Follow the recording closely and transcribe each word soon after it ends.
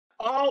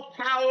all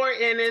power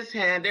in his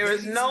hand. There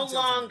is no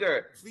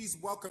longer please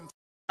welcome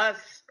a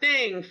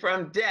sting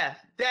from death.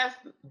 Death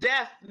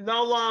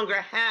no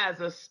longer has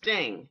a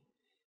sting.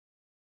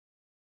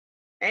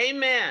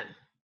 Amen.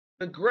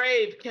 The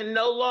grave can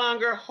no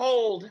longer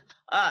hold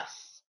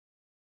us.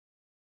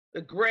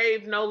 The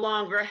grave no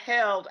longer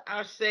held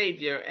our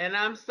Savior, and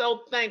I'm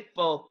so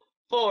thankful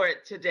for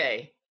it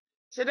today.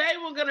 Today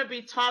we're going to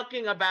be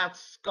talking about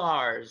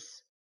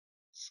scars.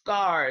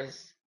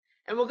 Scars.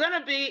 And we're going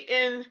to be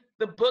in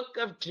the book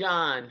of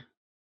John.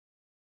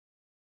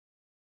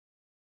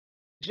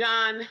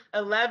 John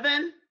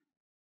 11,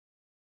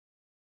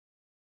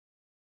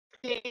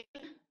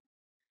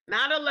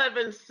 not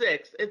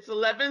 11:6. It's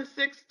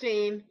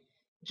 11:16,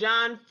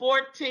 John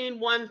 14,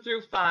 1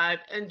 through 5,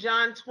 and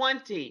John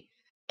 20,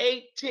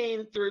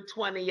 18 through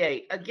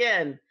 28.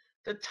 Again,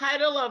 the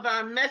title of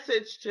our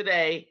message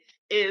today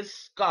is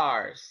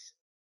Scars.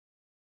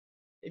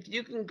 If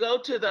you can go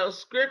to those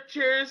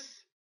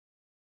scriptures,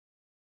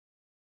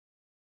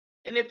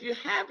 and if you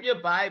have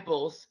your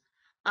Bibles,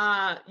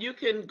 you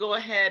can go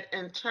ahead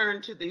and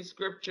turn to these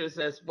scriptures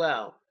as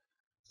well.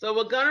 So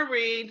we're going to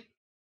read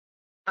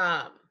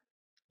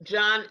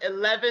John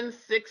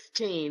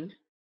 11:16,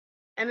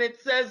 and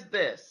it says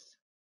this: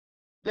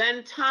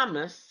 Then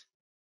Thomas,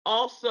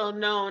 also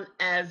known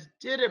as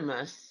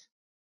Didymus,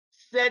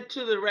 said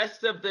to the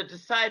rest of the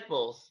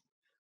disciples,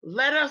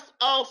 "Let us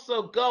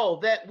also go,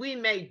 that we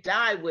may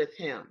die with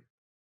him."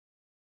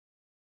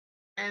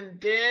 And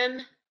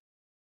then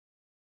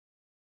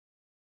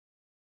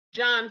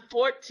John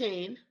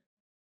 14,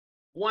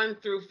 1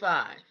 through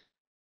 5.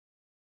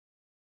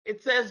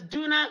 It says,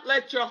 "Do not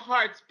let your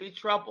hearts be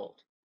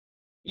troubled.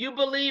 You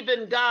believe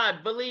in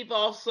God, believe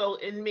also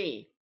in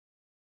me.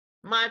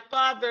 My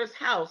Father's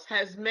house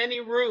has many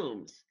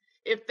rooms.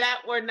 If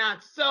that were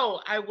not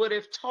so, I would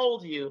have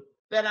told you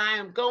that I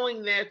am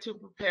going there to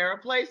prepare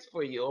a place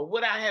for you. Or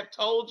would I have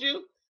told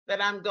you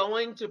that I'm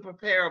going to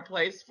prepare a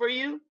place for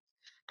you?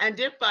 And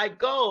if I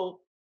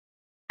go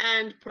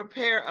and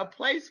prepare a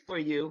place for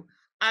you,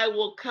 I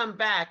will come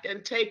back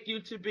and take you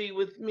to be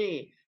with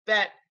me,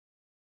 that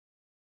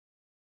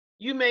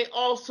you may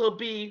also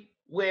be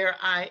where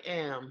I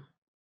am.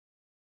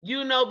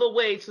 You know the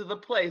way to the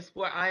place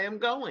where I am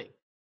going."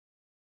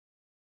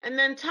 And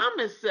then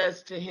Thomas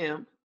says to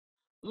him,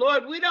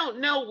 "Lord, we don't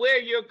know where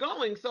you're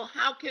going, so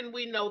how can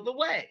we know the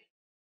way?"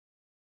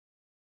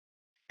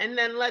 And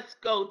then let's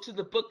go to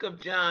the book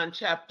of John,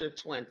 chapter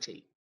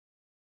 20.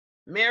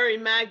 Mary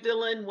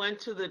Magdalene went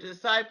to the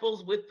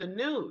disciples with the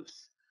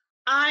news,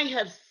 "I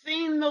have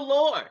seen the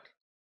Lord."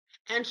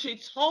 And she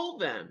told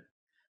them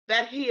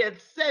that he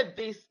had said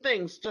these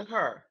things to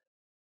her.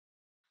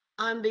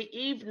 On the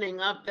evening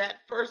of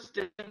that first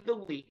day of the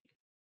week,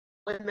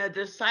 when the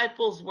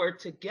disciples were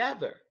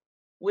together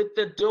with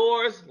the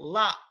doors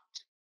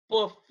locked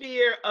for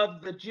fear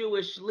of the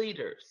Jewish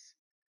leaders,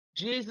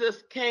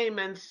 Jesus came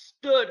and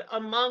stood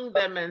among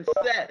them and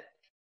said,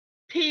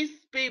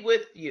 "Peace be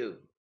with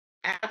you."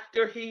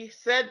 After he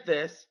said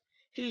this,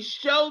 he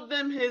showed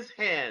them his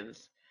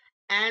hands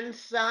and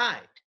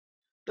side.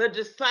 The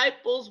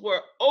disciples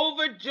were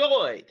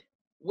overjoyed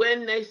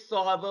when they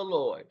saw the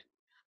Lord.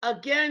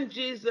 Again,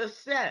 Jesus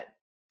said,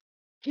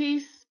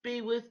 "Peace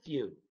be with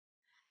you.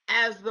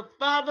 As the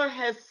Father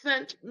has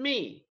sent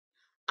me,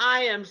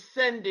 I am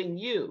sending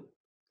you."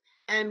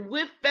 And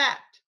with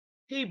that,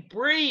 he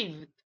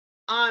breathed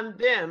on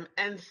them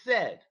and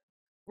said,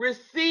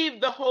 "Receive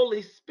the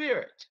Holy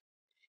Spirit.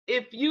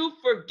 If you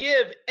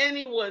forgive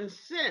anyone's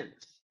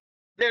sins,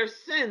 their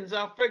sins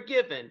are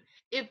forgiven.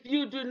 If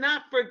you do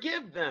not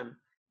forgive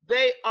them,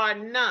 they are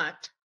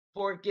not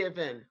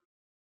forgiven."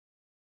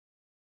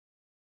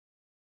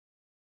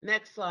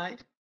 Next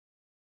slide.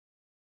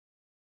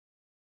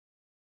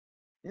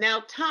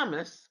 Now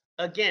Thomas,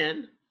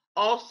 again,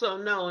 also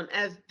known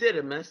as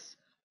Didymus,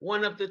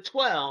 one of the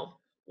 12,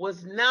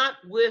 was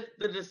not with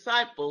the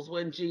disciples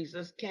when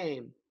Jesus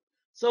came.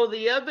 So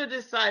the other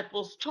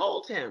disciples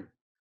told him,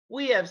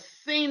 "We have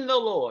seen the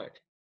Lord."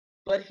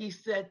 But he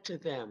said to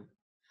them,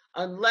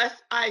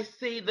 "Unless I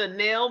see the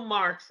nail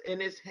marks in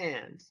his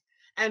hands,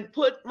 and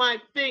put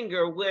my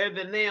finger where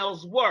the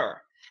nails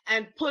were,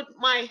 and put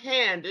my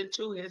hand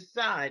into his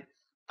side,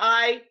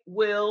 I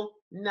will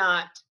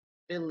not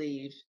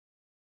believe."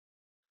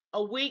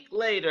 A week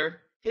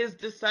later, his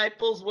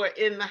disciples were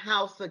in the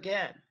house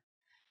again,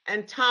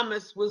 and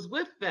Thomas was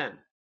with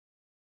them.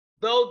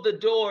 Though the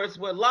doors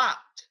were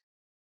locked,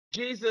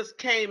 Jesus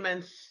came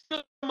and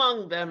stood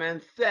among them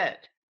and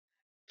said,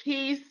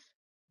 "Peace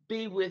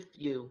be with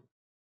you."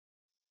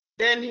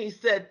 Then he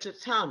said to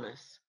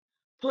Thomas,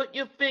 "Put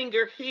your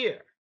finger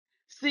here.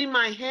 See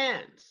my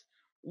hands.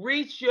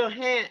 Reach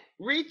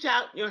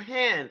out your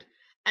hand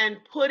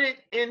and put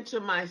it into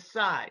my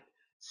side.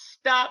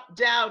 Stop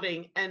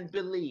doubting and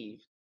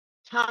believe."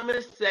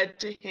 Thomas said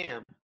to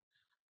him,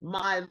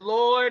 "My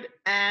Lord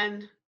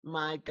and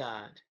my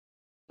God."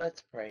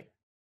 Let's pray.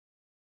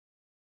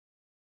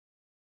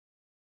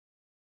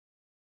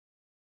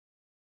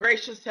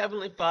 Gracious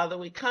Heavenly Father,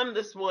 we come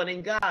this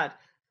morning, God,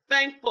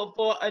 thankful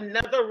for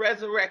another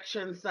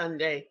Resurrection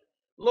Sunday.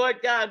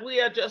 Lord God,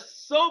 we are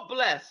just so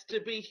blessed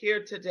to be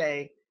here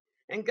today.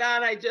 And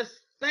God, I just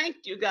thank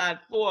you, God,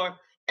 for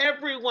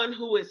everyone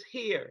who is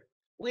here.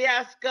 We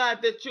ask, God,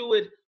 that you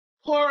would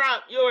pour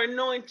out your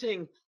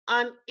anointing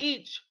on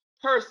each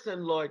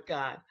person, Lord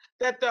God,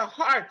 that their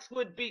hearts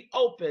would be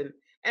open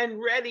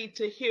and ready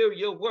to hear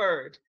your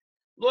word.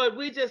 Lord,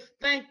 we just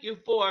thank you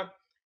for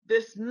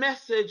this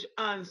message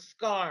on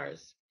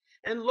scars.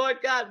 And Lord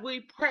God, we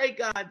pray,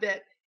 God,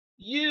 that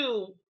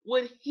you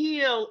would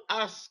heal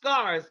our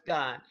scars,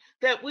 God,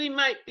 that we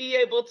might be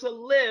able to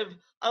live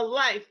a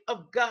life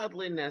of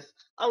godliness,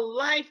 a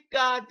life,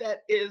 God,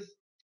 that is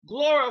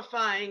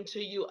glorifying to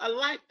you, a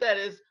life that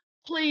is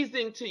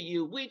pleasing to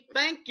you. We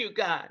thank you,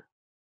 God,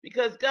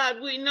 because, God,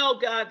 we know,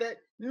 God, that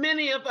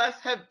many of us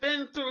have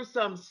been through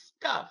some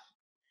stuff.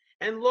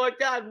 And Lord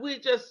God, we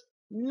just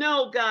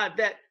know, God,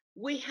 that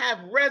we have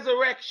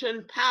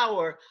resurrection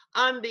power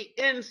on the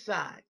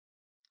inside.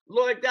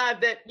 Lord God,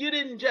 that you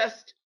didn't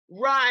just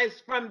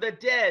rise from the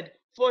dead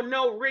for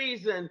no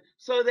reason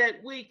so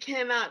that we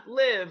cannot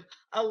live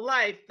a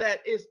life that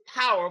is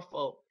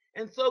powerful.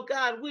 And so,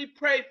 God, we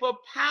pray for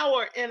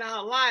power in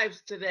our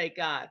lives today,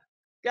 God.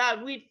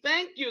 God, we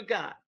thank you,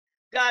 God.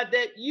 God,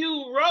 that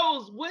you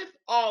rose with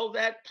all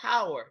that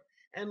power.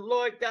 And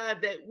Lord God,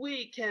 that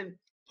we can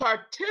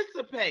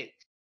participate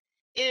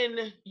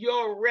in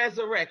your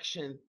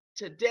resurrection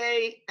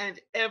today and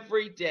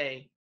every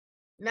day.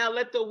 Now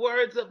let the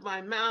words of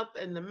my mouth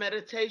and the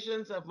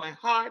meditations of my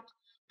heart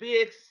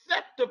be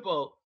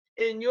acceptable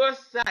in your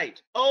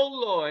sight, O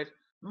Lord,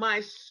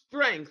 my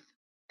strength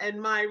and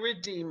my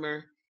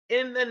redeemer.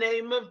 In the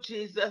name of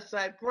Jesus,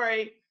 I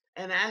pray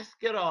and ask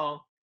it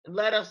all. And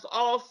let us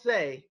all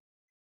say,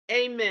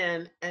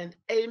 amen and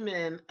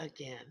amen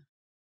again.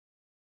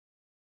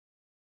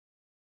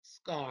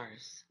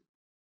 Scars.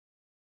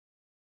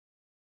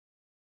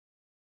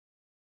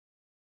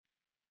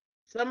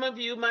 Some of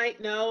you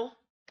might know,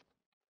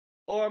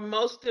 or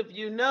most of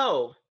you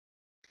know,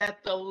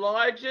 that the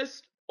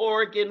largest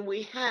organ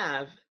we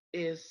have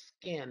is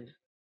skin.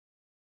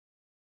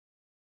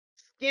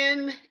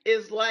 Skin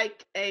is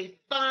like a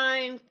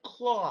fine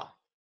cloth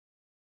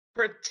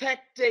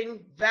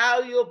protecting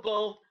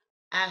valuable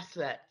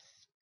assets.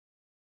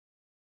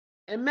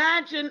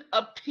 Imagine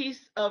a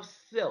piece of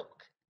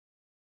silk.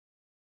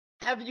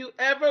 Have you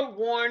ever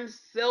worn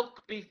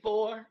silk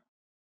before?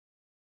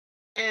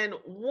 And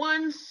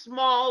one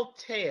small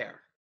tear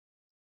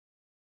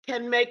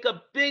can make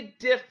a big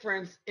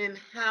difference in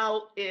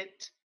how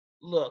it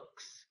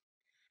looks.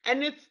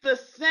 And it's the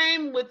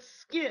same with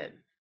skin.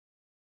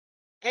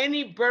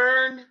 Any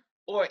burn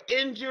or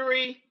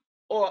injury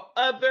or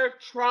other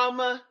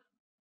trauma,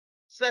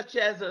 such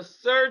as a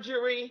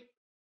surgery,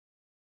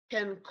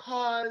 can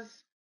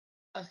cause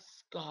a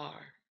scar.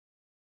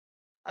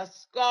 A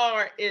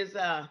scar is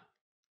a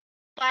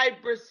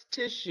fibrous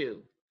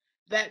tissue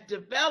that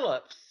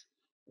develops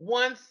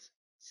once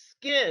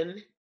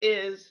skin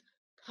is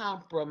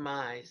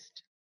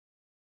compromised.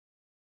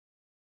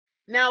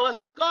 Now, a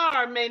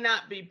scar may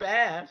not be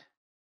bad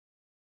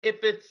if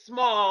it's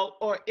small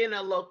or in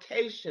a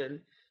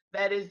location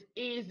that is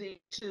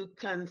easy to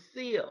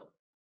conceal.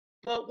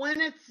 But when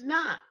it's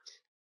not,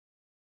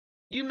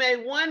 you may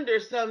wonder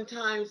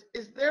sometimes,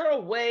 is there a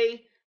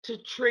way to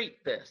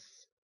treat this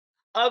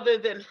other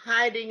than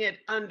hiding it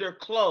under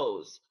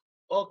clothes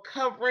or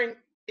covering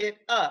it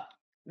up,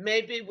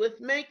 maybe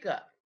with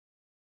makeup?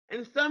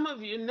 And some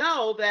of you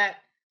know that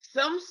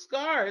some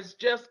scars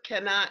just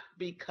cannot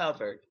be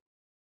covered.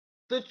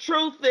 The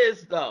truth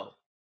is, though,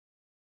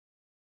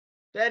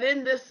 that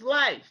in this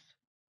life,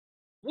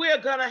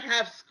 we're going to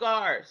have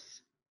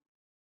scars,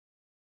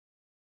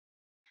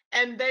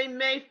 and they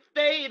may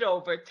fade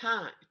over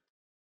time,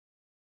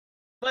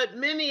 but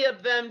many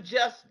of them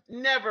just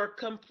never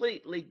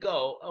completely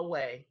go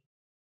away.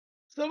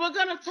 So we're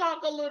going to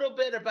talk a little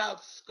bit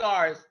about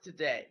scars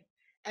today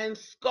and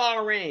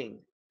scarring.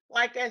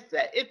 Like I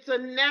said, it's a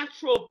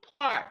natural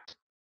part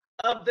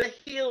of the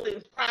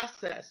healing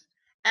process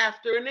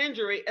after an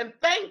injury. And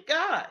thank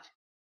God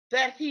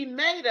that He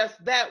made us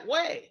that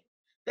way,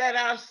 that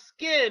our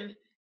skin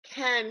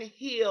can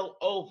heal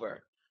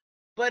over.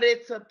 But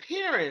its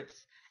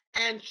appearance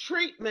and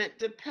treatment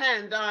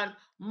depend on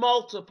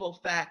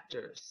multiple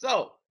factors.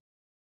 So,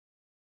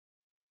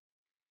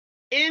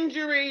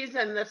 injuries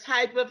and the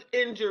type of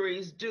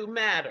injuries do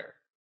matter.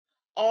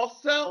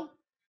 Also,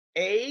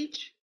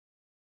 age,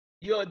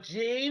 your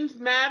genes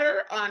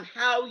matter on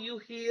how you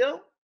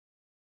heal.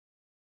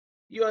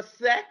 Your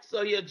sex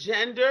or your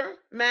gender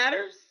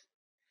matters.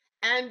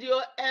 And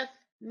your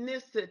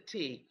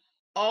ethnicity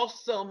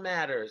also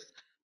matters.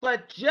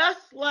 But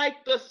just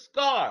like the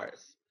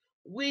scars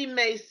we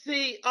may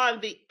see on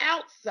the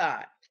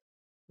outside,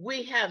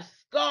 we have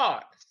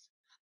scars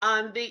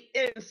on the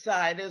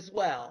inside as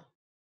well.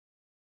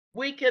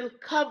 We can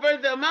cover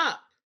them up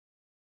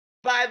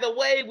by the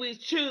way we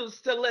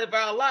choose to live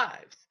our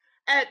lives.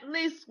 At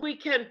least we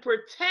can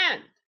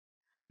pretend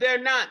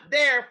they're not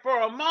there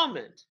for a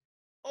moment,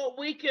 or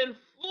we can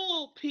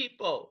fool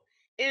people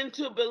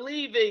into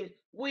believing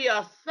we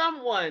are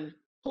someone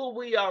who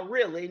we are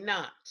really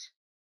not.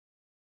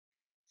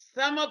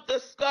 Some of the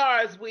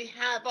scars we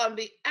have on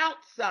the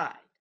outside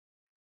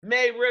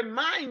may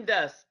remind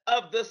us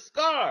of the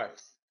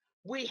scars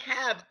we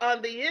have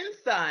on the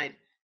inside.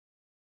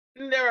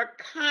 And they're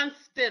a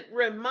constant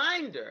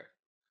reminder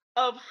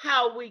of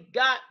how we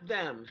got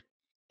them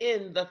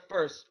in the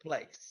first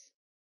place.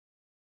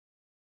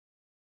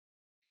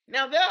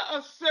 Now, there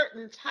are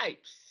certain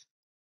types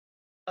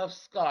of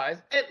scars,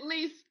 at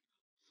least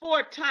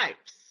 4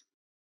 types,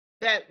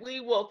 that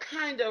we will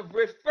kind of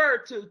refer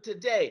to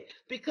today,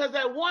 because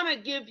I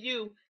want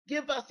to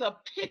give us a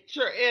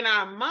picture in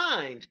our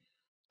mind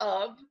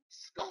of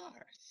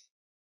scars.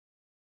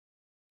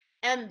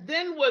 And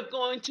then we're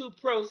going to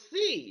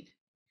proceed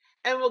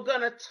and we're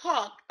going to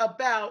talk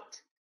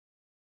about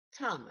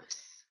Thomas.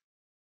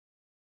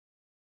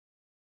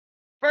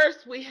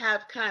 First, we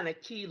have kind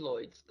of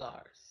keloid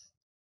scars.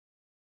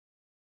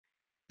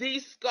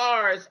 These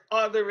scars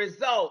are the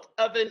result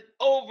of an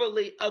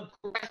overly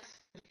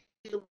aggressive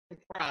healing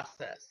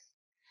process,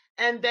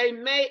 and they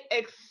may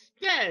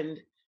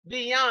extend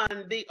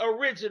beyond the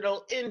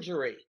original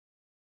injury.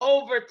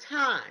 Over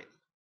time,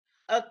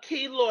 a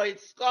keloid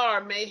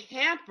scar may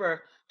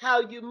hamper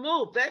how you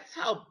move. That's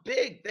how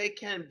big they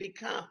can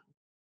become.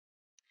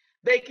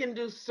 They can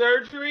do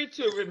surgery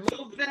to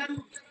remove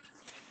them.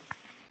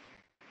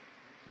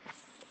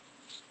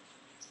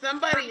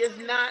 Somebody is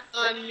not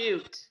on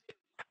mute.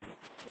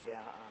 Yeah.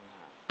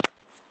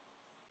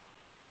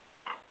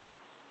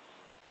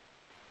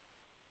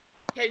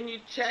 Can you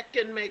check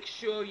and make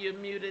sure you're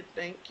muted?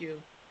 Thank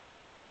you.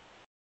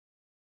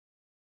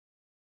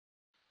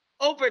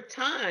 Over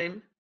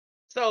time,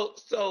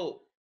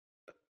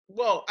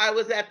 well, I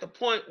was at the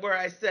point where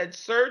I said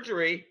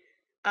surgery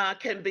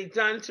can be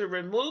done to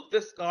remove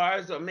the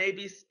scars, or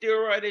maybe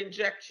steroid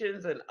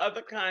injections and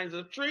other kinds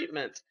of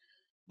treatments.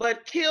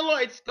 But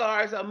keloid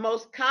scars are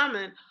most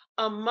common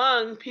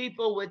among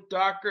people with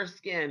darker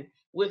skin,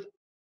 with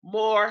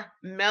more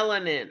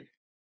melanin.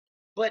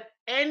 But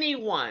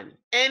anyone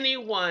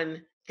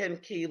can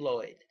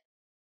keloid.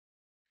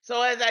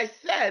 So as I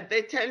said,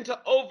 they tend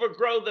to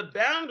overgrow the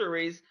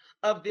boundaries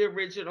of the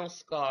original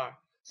scar.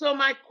 So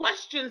my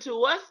question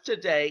to us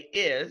today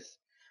is,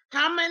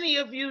 how many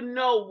of you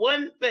know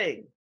one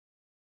thing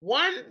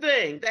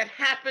that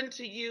happened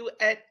to you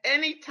at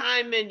any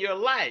time in your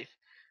life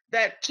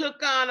that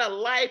took on a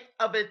life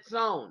of its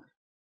own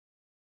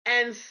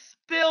and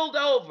spilled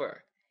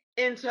over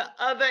into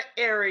other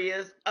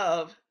areas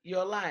of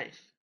your life?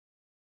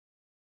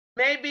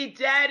 Maybe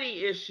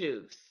daddy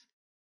issues,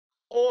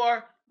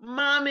 or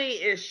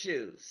mommy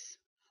issues,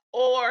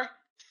 or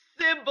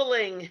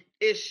sibling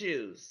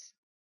issues,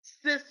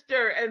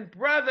 sister and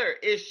brother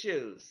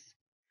issues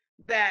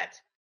that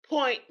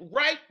point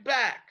right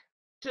back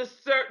to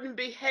certain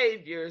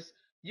behaviors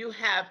you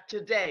have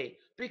today,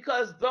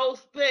 because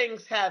those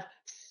things have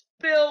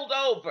spilled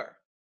over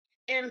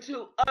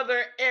into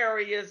other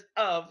areas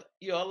of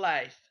your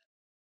life.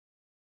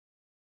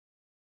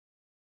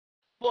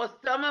 For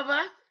some of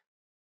us,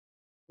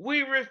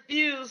 we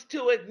refuse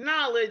to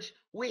acknowledge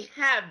we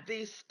have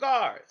these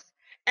scars,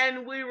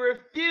 and we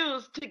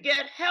refuse to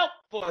get help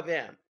for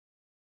them.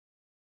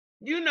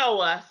 You know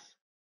us.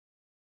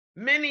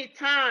 Many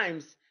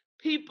times,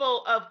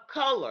 people of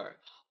color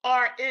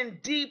are in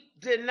deep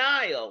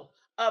denial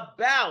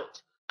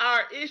about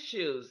our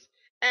issues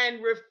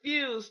and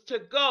refuse to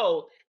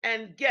go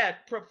and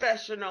get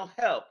professional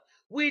help.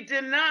 We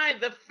deny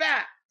the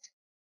fact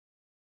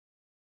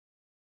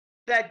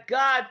that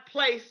God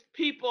placed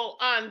people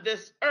on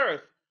this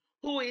earth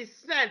who He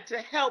sent to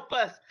help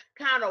us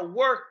kind of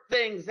work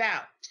things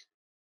out.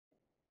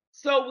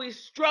 So we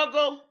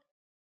struggle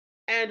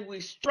and we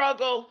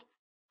struggle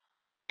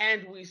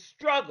and we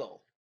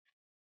struggle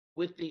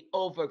with the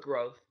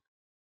overgrowth.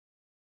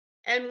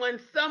 And when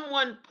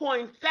someone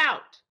points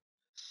out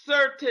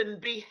certain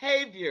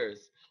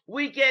behaviors,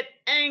 we get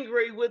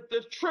angry with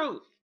the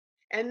truth,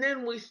 and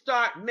then we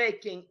start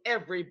making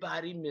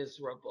everybody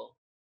miserable.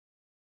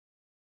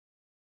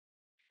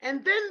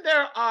 And then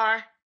there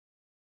are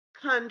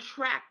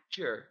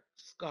contracture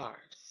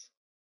scars.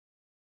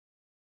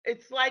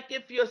 It's like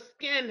if your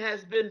skin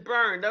has been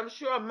burned. I'm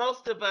sure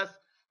most of us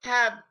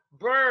have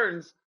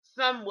burns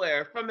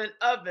somewhere from an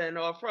oven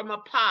or from a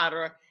pot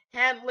or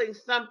handling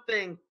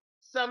something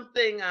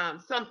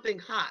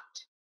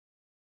hot.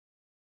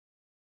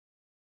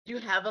 You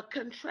have a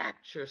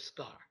contracture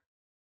scar.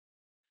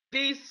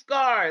 These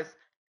scars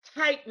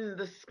tighten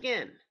the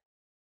skin,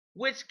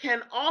 which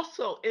can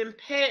also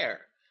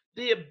impair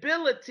the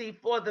ability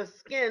for the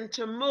skin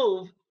to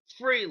move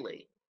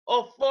freely,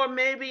 or for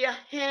maybe a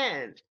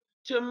hand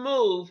to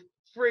move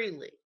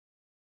freely.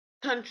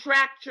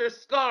 Contracture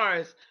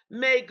scars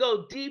may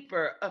go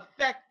deeper,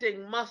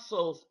 affecting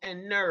muscles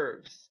and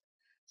nerves.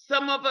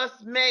 Some of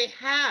us may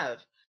have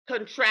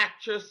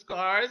contracture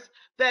scars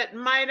that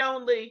may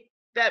not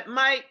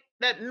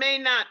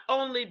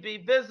only be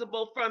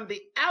visible from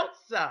the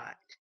outside,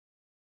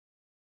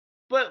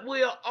 but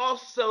we are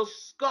also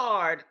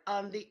scarred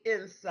on the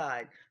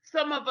inside.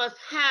 Some of us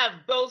have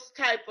those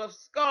type of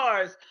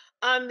scars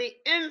on the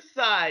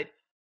inside,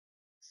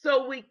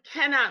 so we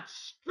cannot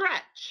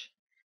stretch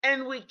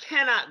and we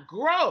cannot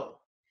grow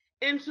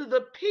into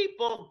the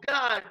people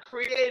God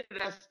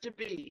created us to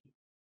be.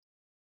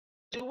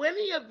 Do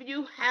any of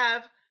you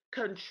have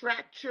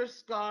contracture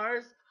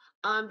scars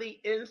on the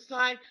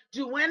inside?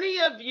 Do any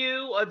of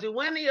you or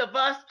do any of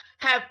us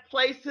have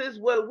places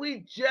where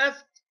we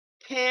just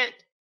can't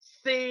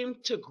seem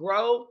to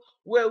grow,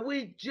 where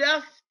we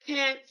just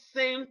can't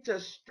seem to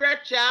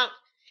stretch out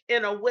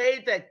in a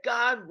way that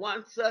God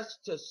wants us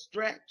to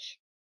stretch?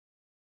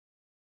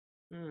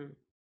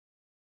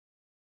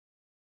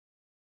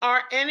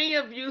 Are any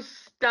of you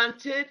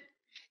stunted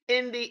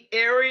in the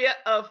area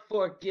of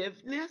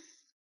forgiveness?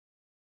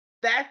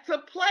 That's a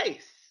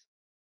place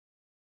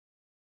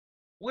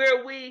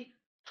where we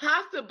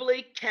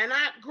possibly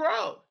cannot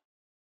grow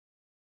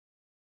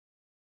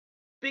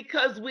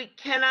because we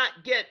cannot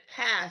get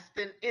past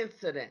an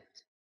incident,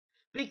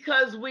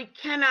 because we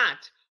cannot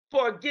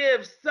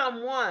forgive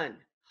someone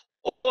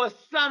or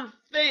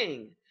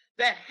something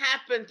that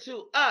happened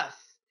to us,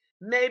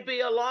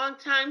 maybe a long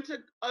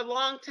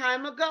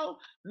time ago,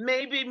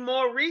 maybe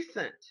more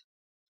recent.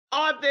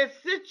 Are there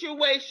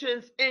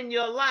situations in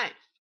your life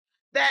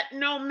that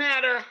no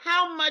matter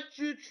how much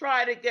you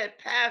try to get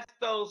past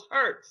those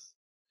hurts,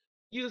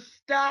 you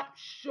stop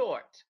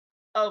short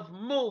of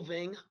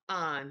moving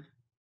on?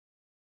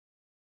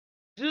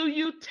 Do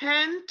you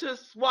tend to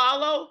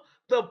swallow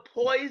the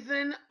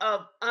poison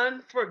of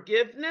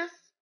unforgiveness?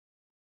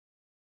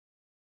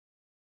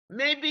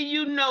 Maybe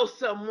you know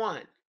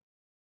someone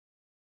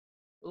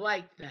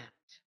like that.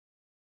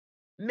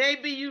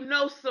 Maybe you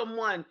know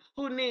someone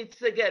who needs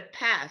to get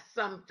past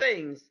some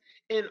things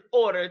in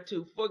order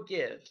to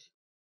forgive.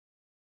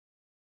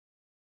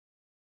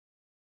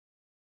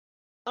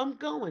 I'm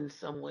going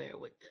somewhere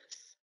with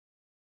this.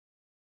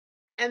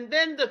 And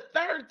then the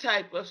third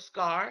type of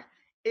scar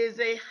is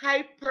a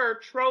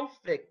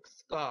hypertrophic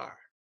scar.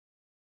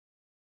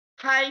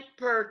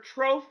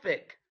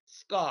 Hypertrophic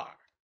scar.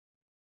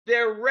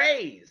 They're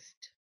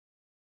raised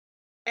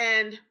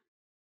and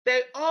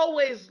they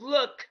always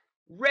look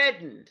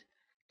reddened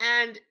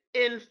and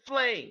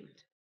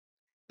inflamed.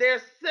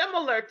 They're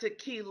similar to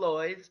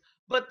keloids,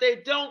 but they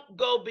don't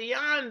go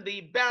beyond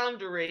the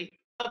boundary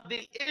of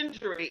the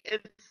injury.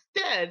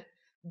 Instead,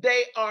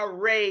 they are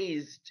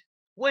raised.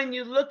 When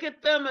you look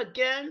at them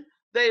again,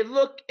 they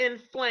look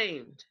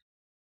inflamed.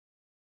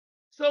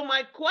 So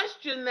my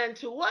question then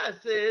to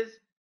us is,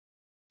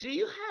 do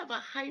you have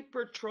a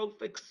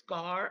hypertrophic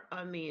scar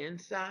on the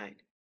inside?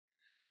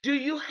 Do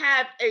you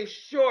have a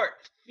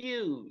short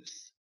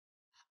fuse?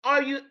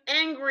 Are you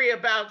angry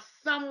about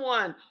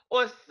someone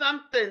or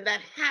something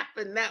that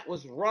happened that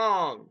was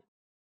wrong?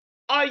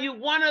 Are you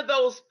one of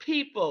those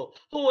people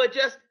who are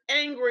just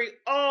angry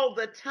all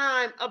the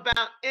time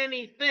about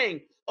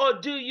anything? Or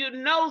do you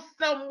know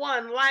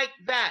someone like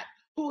that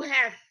who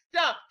has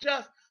stuff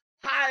just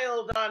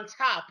piled on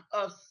top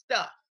of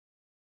stuff?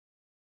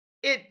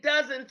 It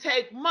doesn't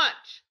take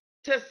much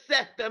to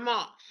set them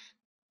off.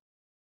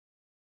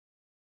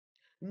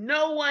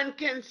 No one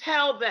can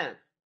tell them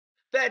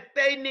that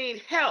they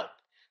need help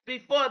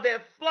before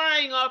they're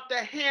flying off the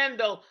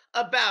handle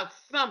about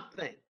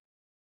something.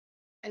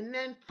 And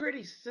then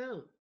pretty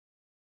soon,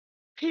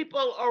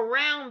 people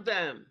around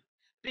them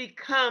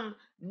become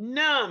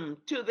numb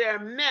to their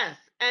mess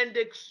and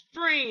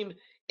extreme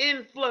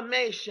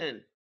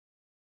inflammation.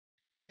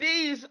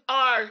 These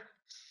are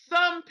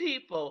some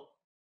people,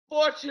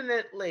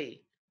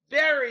 fortunately,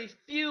 very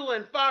few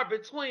and far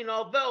between,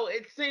 although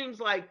it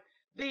seems like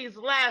these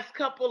last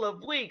couple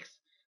of weeks,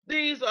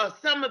 these are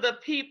some of the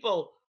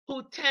people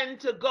who tend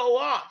to go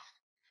off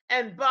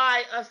and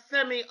buy a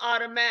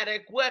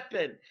semi-automatic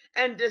weapon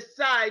and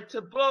decide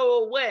to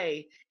blow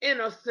away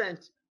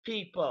innocent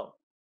people.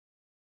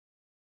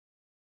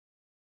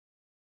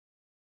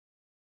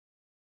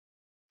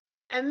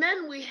 And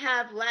then we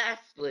have,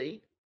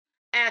 lastly,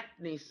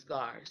 acne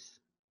scars.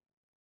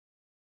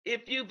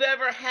 If you've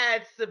ever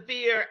had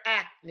severe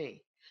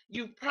acne,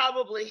 you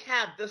probably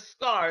have the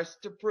scars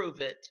to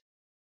prove it.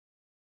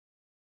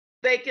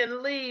 They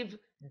can leave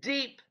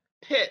deep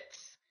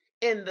pits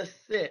in the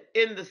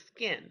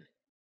skin.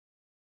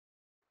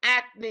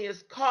 Acne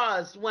is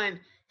caused when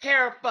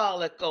hair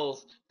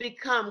follicles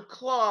become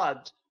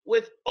clogged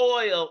with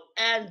oil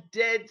and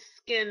dead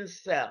skin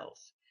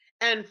cells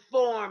and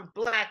form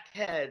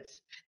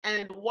blackheads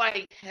and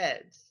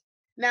whiteheads.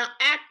 Now,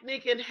 acne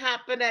can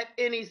happen at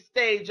any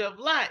stage of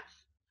life,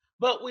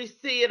 but we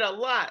see it a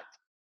lot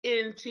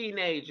in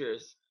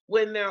teenagers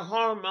when their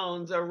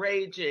hormones are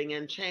raging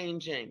and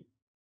changing.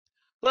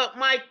 But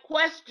my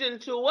question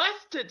to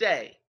us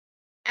today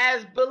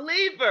as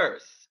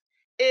believers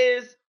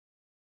is,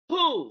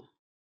 who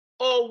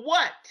or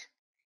what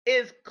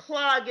is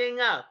clogging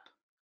up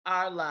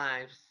our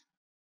lives?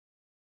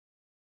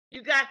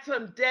 You got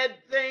some dead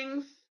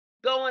things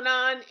going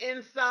on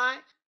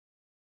inside?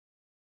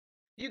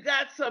 You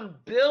got some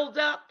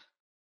buildup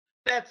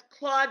that's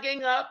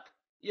clogging up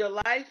Your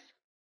life?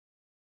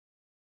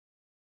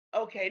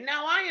 Okay,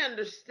 now I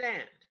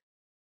understand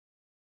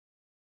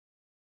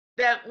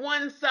that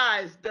one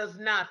size does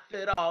not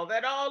fit all,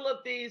 that all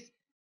of these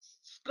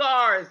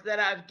scars that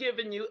I've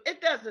given you,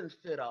 it doesn't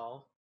fit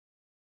all.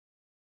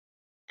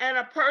 And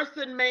a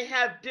person may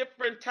have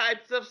different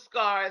types of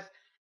scars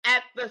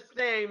at the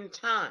same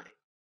time.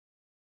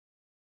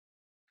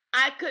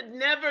 I could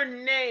never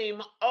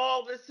name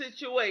all the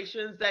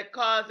situations that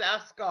cause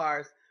our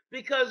scars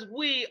because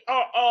we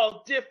are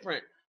all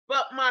different.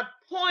 But my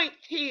point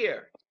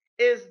here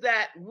is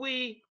that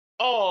we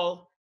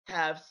all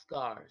have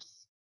scars.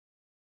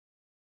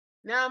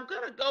 Now I'm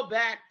going to go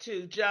back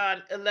to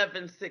John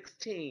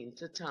 11:16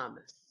 to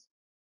Thomas.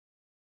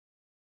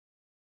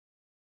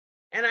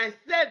 And I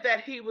said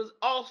that he was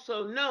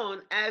also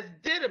known as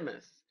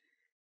Didymus.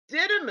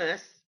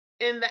 Didymus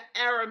in the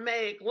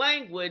Aramaic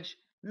language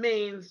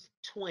means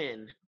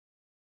twin.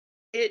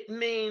 It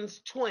means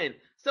twin.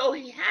 So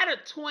he had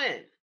a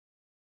twin,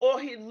 or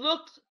he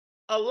looked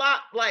a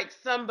lot like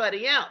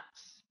somebody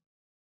else.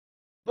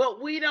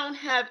 But we don't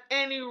have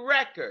any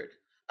record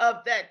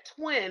of that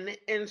twin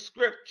in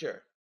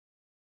scripture.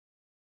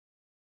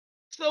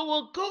 So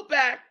we'll go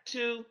back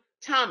to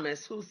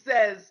Thomas, who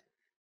says,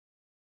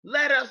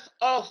 "Let us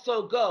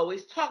also go."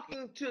 He's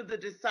talking to the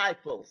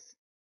disciples,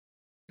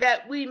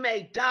 that we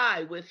may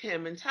die with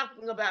him, and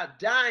talking about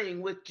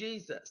dying with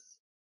Jesus.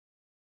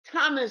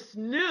 Thomas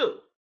knew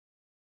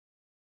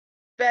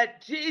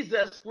that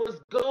Jesus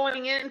was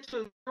going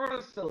into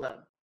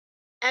Jerusalem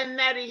and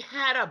that he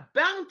had a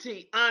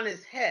bounty on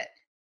his head,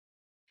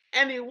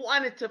 and he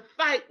wanted to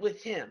fight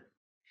with him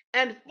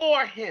and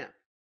for him.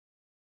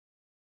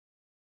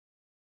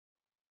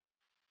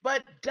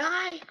 But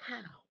die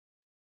how?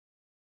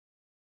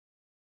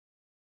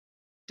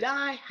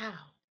 Die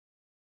how?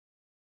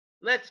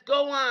 Let's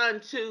go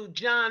on to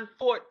John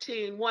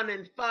 14:1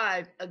 and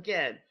 5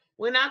 again.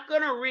 We're not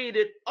going to read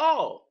it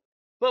all,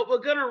 but we're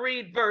going to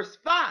read verse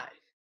 5,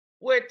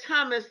 where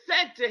Thomas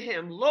said to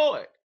him,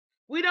 "Lord,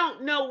 we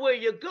don't know where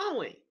you're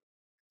going.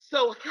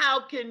 So how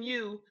can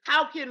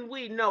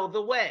we know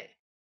the way?"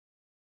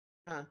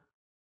 Huh?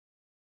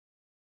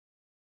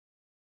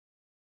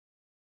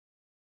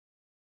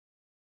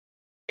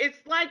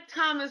 It's like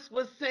Thomas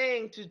was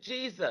saying to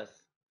Jesus,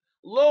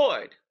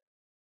 "Lord,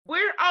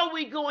 where are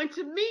we going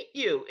to meet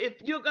you?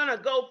 If you're going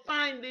to go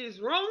find these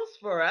rooms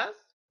for us,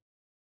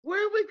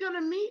 where are we going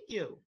to meet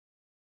you?"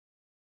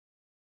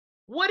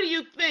 What do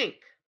you think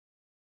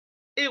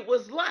it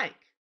was like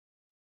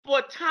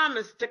for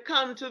Thomas to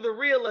come to the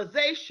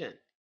realization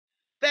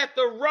that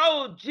the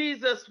road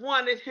Jesus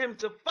wanted him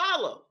to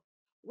follow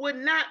would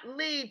not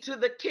lead to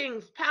the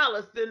king's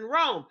palace in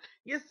Rome?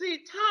 You see,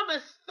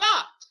 Thomas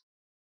thought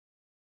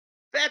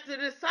that the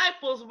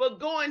disciples were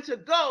going to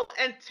go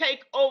and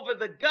take over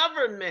the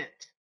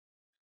government,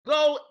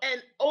 go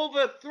and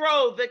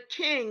overthrow the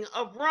king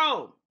of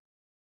Rome.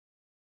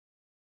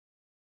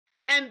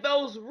 And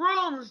those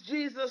rooms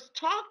Jesus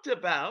talked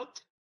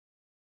about,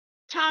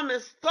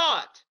 Thomas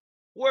thought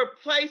were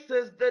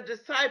places the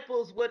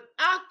disciples would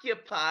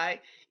occupy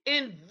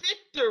in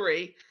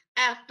victory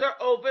after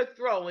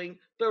overthrowing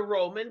the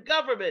Roman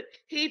government.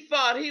 He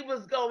thought he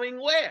was going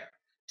where?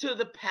 To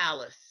the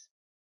palace.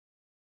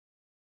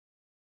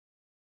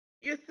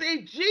 You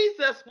see,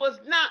 Jesus was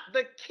not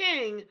the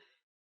king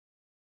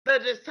the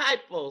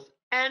disciples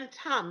and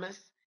Thomas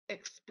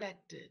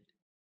expected.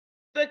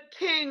 The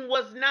king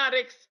was not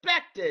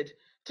expected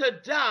to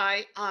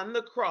die on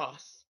the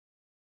cross.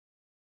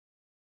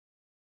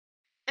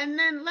 And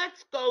then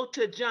let's go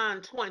to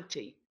John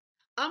 20.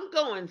 I'm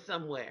going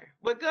somewhere.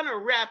 We're going to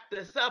wrap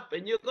this up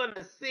and you're going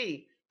to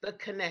see the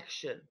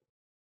connection.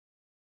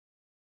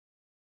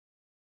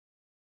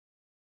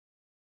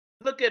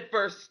 Look at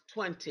verse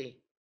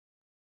 20,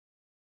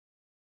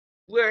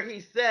 where he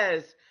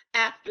says,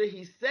 after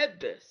he said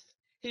this,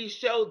 he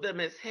showed them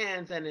his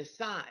hands and his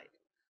side.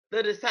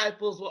 The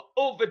disciples were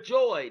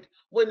overjoyed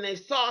when they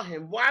saw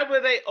him. Why were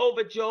they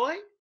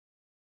overjoyed?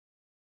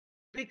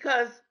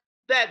 Because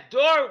that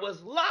door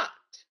was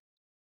locked.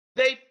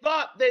 They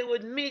thought they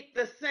would meet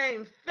the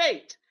same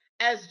fate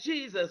as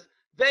Jesus.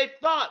 They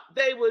thought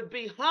they would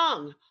be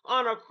hung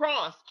on a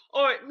cross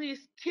or at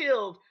least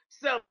killed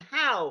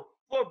somehow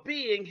for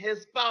being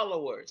his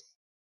followers.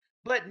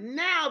 But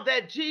now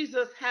that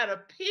Jesus had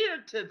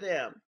appeared to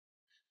them,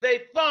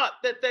 they thought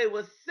that they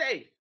were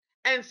safe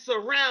and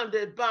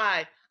surrounded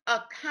by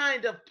a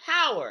kind of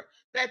power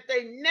that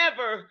they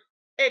never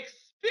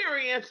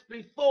experienced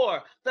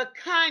before, the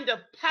kind of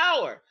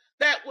power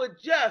that would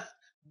just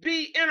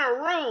be in a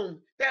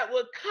room that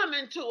would come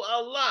into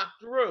a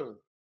locked room.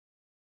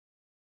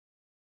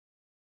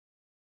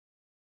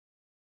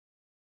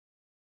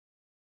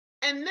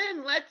 And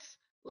then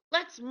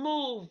let's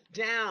move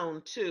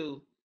down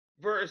to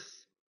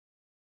verse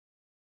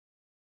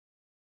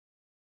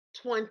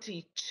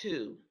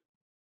 22,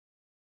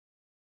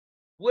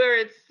 where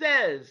it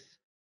says,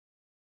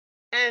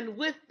 "And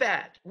with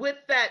that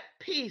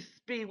peace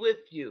be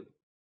with you."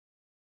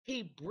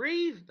 He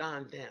breathed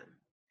on them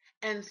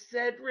and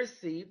said,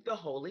 "Receive the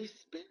Holy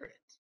Spirit."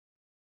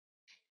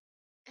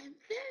 And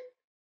then,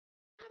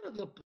 out of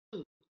the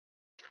blue,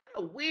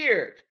 kind of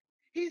weird,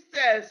 he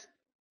says,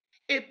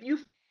 if you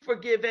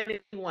forgive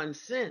anyone's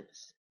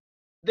sins,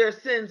 their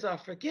sins are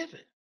forgiven.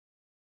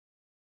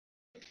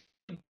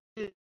 If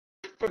you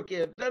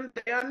forgive them,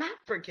 they are not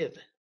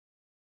forgiven.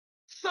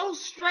 So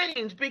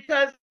strange,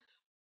 because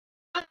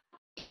I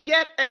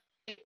get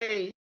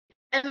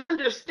an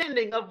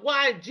understanding of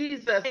why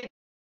Jesus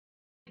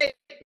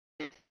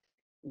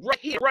right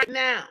here, right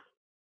now,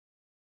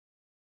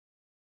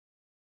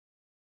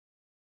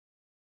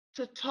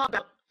 to talk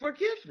about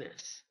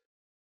forgiveness.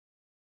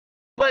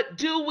 But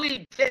do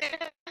we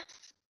dare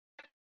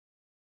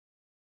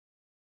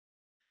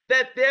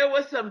that there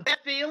were some bad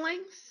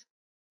feelings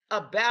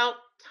about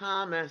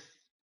Thomas?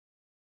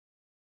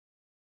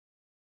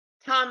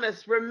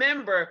 Thomas,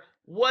 remember,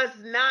 was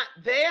not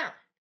there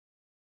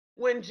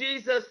when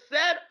Jesus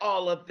said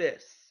all of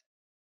this.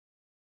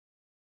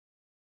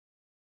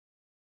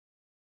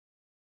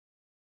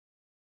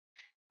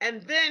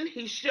 And then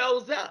he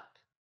shows up.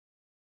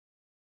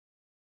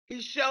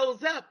 He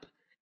shows up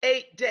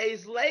 8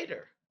 days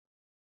later.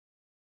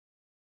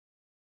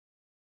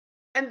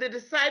 And the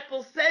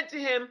disciples said to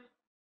him,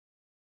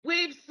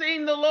 we've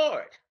seen the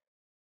Lord.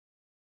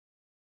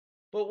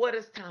 But what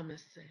does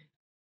Thomas say?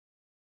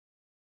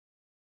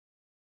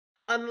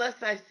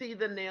 Unless I see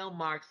the nail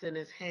marks in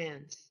his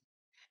hands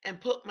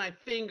and put my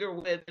finger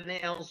where the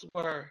nails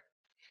were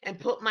and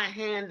put my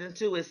hand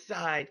into his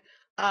side,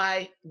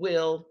 I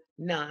will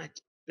not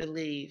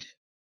believe.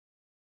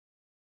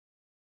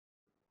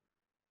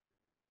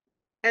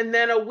 And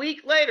then a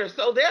week later,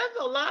 so there's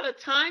a lot of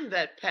time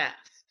that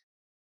passed.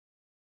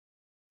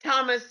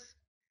 Thomas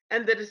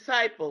and the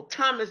disciple,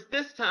 Thomas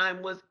this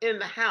time was in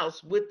the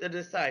house with the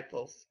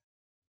disciples.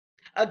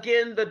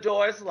 Again, the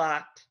doors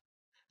locked.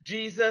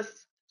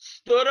 Jesus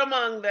stood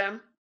among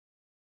them,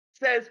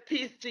 says,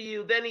 peace to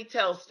you. Then he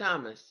tells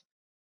Thomas.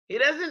 He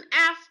doesn't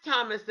ask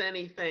Thomas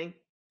anything,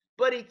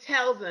 but he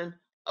tells him,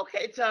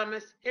 okay,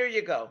 Thomas, here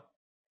you go.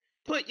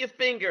 Put your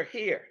finger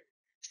here.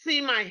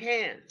 See my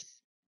hands.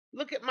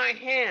 Look at my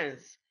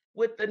hands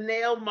with the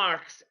nail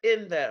marks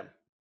in them.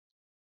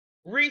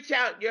 Reach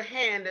out your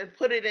hand and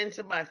put it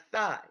into my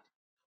side,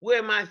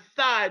 where my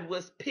side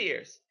was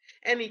pierced.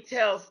 And he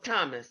tells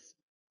Thomas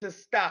to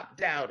stop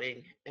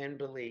doubting and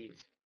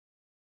believe.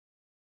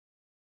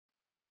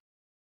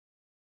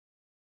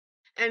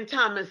 And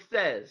Thomas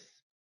says,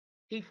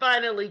 he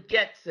finally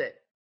gets it,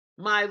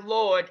 my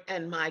Lord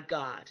and my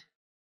God.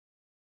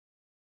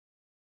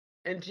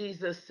 And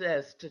Jesus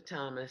says to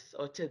Thomas,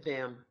 or to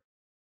them,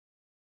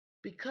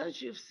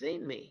 because you've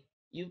seen me,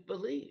 you've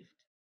believed.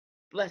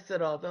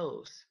 Blessed are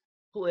those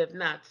who have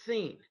not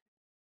seen.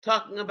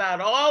 Talking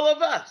about all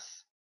of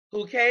us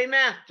who came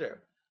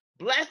after.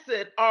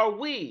 Blessed are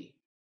we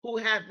who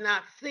have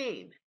not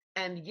seen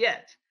and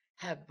yet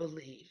have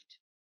believed.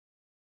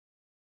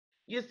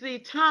 You see,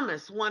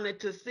 Thomas wanted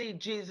to see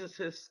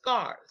Jesus'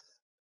 scars,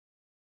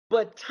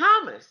 but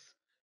Thomas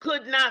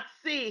could not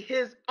see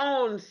his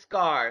own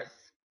scars.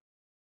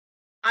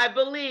 I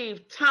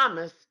believe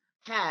Thomas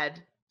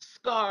had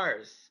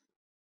scars.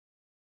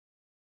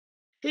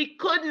 He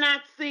could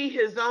not see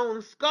his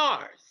own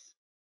scars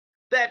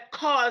that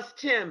caused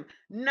him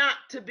not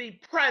to be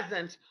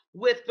present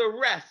with the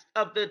rest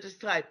of the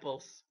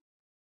disciples.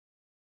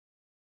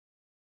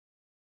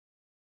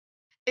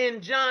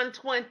 In John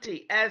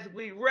 20, as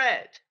we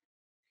read,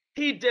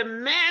 he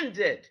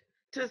demanded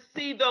to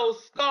see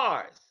those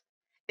scars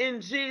in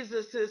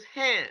Jesus's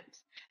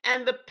hands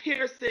and the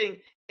piercing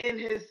in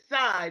his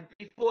side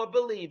before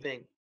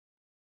believing.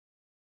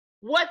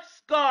 What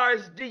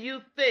scars do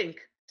you think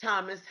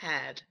Thomas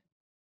had?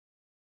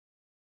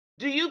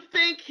 Do you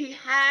think he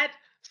had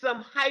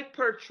some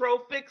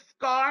hypertrophic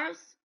scars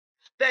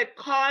that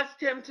caused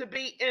him to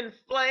be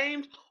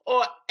inflamed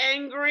or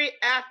angry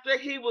after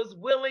he was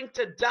willing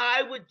to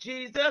die with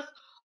Jesus,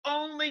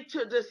 only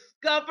to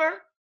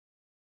discover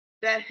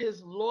that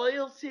his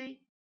loyalty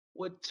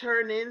would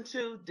turn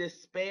into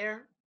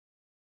despair?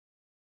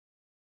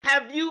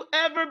 Have you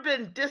ever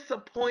been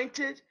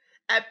disappointed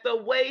at the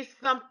way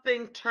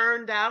something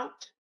turned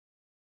out?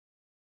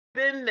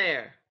 Been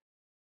there,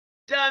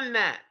 done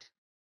that.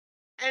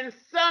 And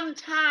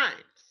sometimes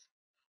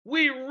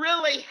we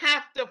really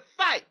have to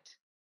fight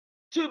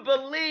to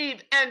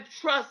believe and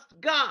trust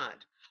God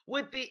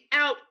with the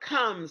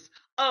outcomes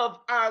of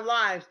our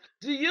lives.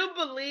 Do you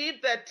believe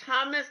that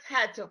Thomas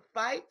had to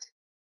fight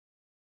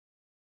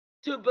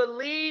to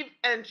believe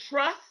and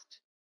trust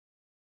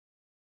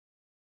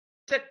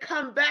to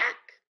come back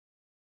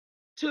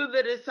to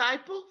the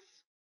disciples?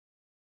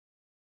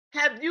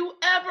 Have you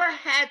ever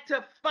had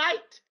to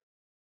fight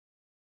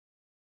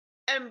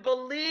and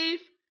believe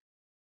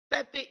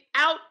that the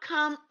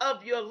outcome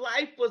of your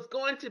life was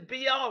going to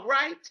be all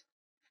right?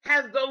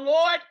 Has the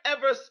Lord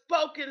ever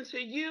spoken to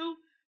you?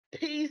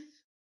 Peace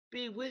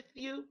be with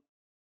you.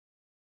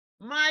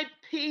 My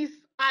peace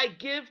I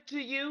give to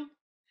you,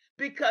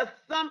 because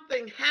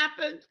something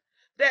happened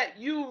that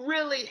you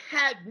really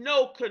had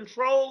no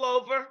control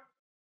over?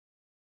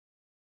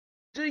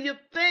 Do you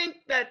think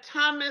that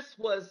Thomas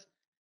was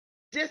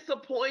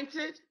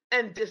disappointed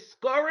and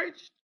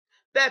discouraged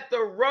that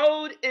the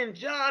road in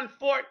John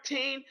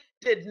 14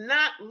 did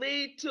not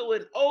lead to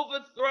an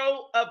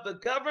overthrow of the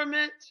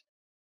government,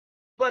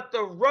 but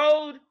the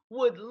road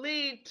would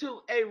lead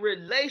to a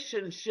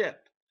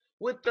relationship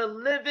with the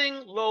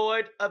living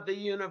Lord of the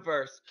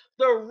universe.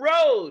 The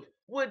road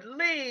would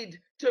lead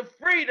to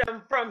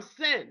freedom from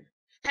sin.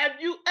 Have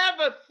you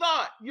ever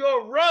thought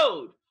your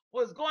road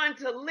was going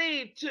to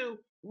lead to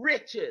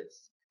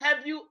riches?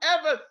 Have you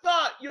ever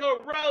thought your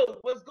road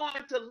was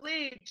going to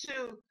lead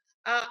to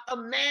a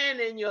man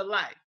in your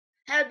life?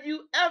 Have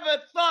you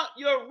ever thought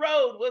your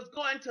road was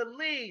going to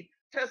lead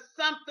to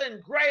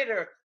something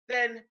greater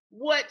than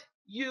what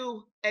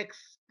you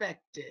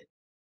expected?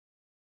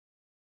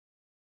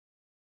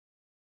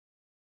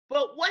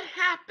 But what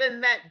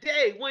happened that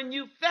day when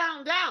you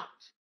found out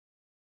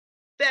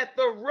that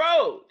the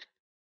road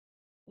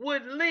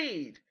would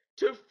lead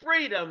to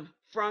freedom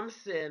from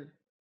sin?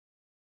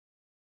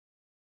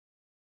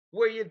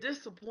 Were you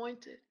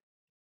disappointed?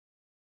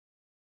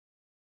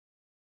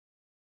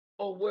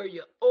 Or were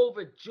you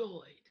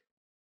overjoyed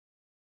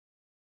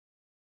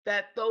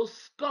that those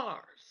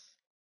scars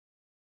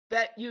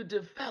that you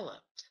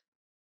developed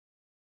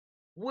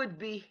would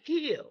be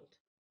healed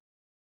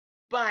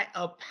by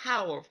a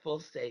powerful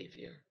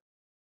Savior?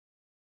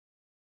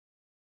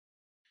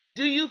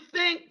 Do you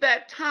think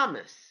that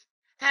Thomas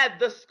had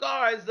the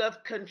scars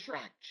of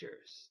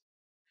contractures,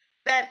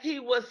 that he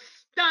was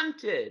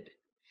stunted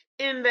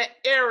in the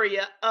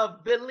area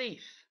of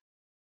belief?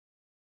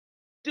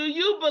 Do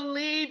you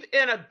believe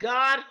in a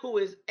God who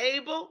is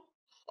able,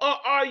 or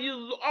are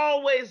you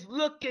always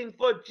looking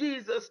for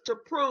Jesus to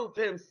prove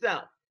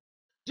himself?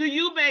 Do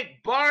you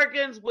make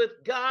bargains with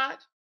God?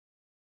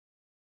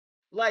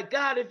 Like,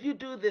 God, if you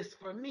do this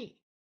for me,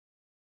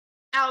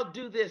 I'll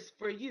do this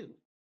for you.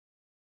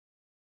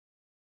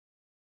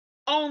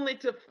 Only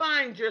to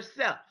find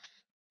yourself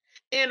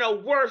in a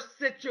worse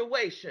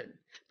situation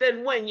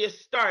than when you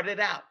started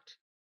out.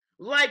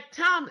 Like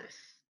Thomas,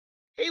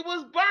 he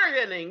was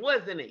bargaining,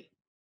 wasn't he?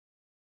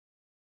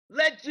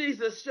 Let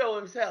Jesus show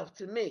himself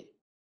to me,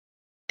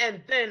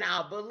 and then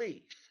I'll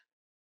believe.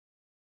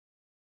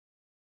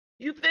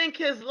 You think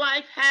his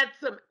life had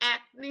some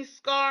acne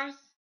scars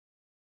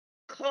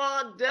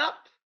clogged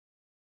up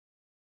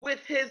with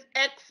his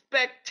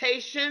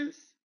expectations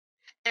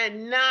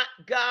and not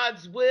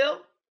God's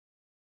will?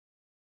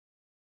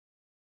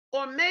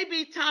 Or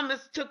maybe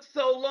Thomas took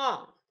so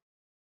long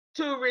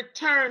to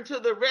return to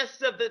the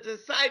rest of the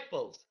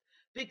disciples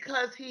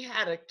because he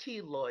had a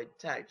keloid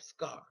type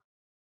scar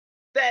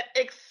that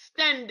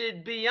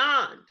extended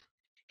beyond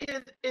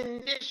his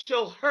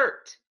initial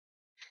hurt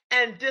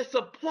and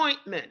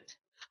disappointment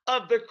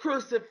of the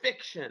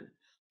crucifixion,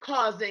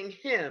 causing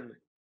him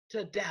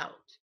to doubt.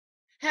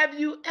 Have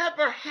you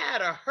ever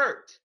had a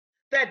hurt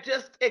that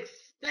just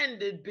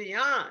extended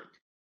beyond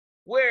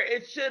where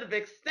it should have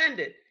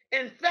extended?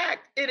 In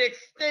fact, it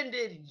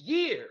extended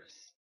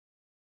years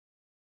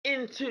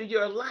into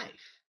your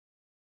life,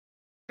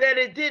 that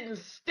it didn't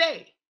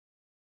stay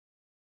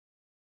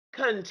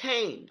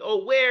contained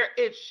or where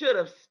it should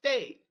have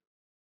stayed,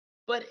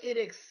 but it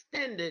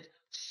extended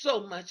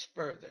so much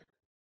further.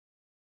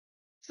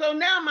 So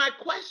now my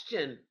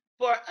question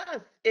for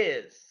us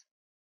is,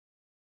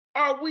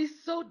 are we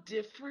so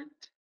different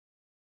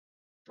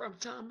from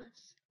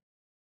Thomas?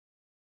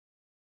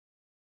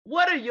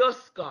 What are your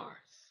scars?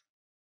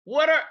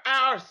 What are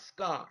our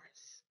scars?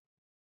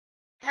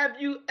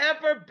 Have you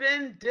ever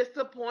been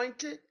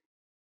disappointed?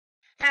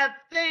 Have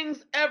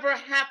things ever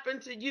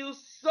happened to you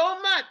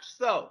so much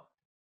so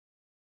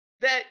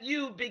that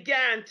you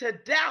began to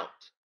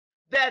doubt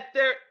that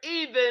there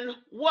even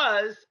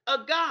was a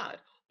God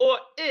or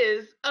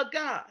is a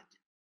God?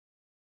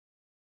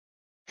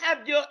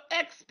 Have your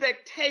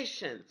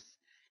expectations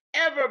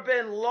ever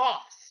been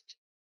lost,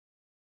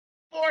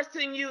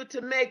 forcing you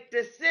to make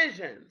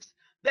decisions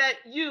that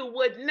you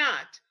would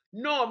not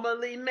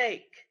normally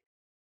make?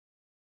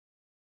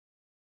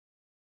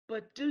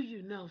 But do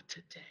you know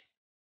today?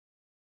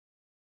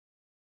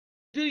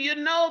 Do you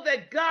know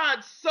that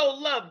God so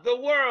loved the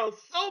world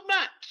so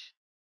much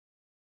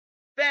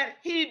that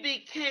he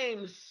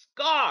became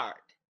scarred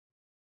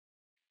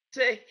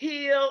to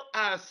heal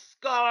our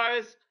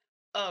scars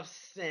of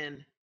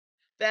sin?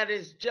 That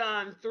is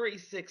John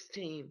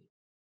 3:16.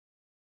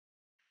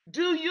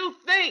 Do you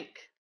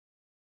think,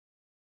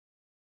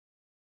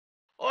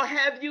 or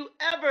have you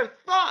ever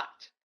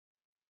thought,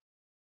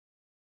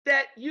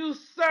 that you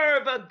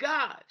serve a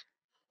God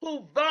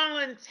who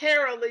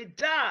voluntarily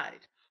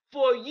died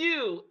for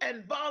you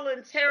and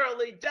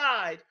voluntarily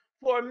died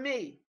for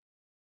me?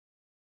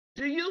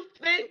 Do you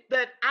think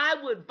that I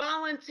would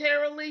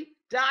voluntarily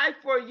die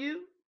for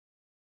you?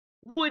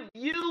 Would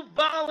you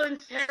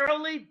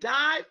voluntarily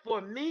die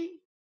for me?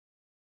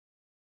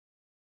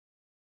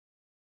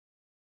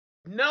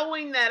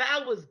 Knowing that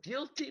I was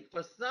guilty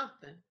for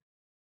something,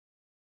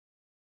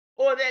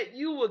 or that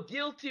you were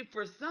guilty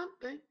for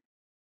something,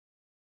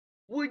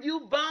 would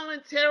you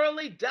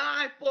voluntarily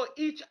die for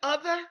each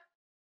other?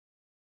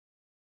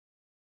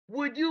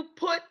 Would you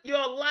put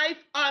your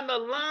life on the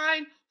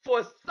line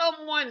for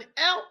someone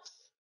else?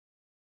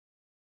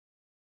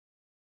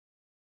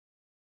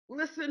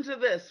 Listen to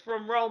this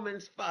from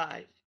Romans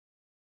 5,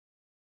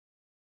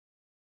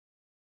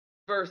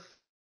 verse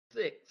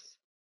 6.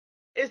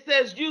 It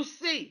says, you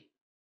see,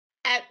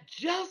 at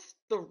just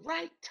the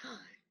right time,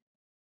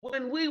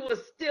 when we were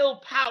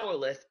still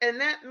powerless, and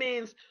that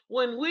means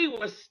when we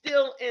were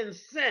still in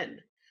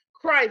sin,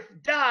 Christ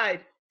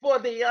died for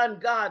the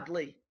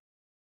ungodly.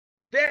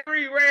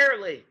 Very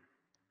rarely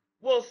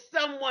will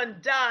someone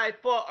die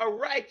for a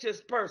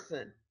righteous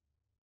person,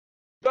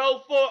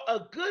 though for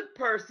a good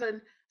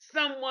person,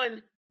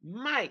 someone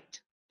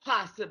might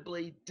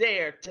possibly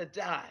dare to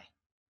die.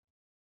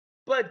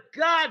 But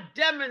God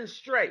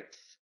demonstrates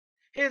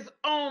his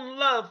own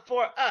love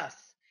for us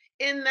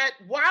in that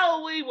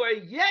while we were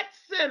yet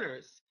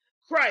sinners,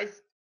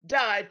 Christ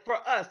died for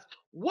us.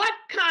 What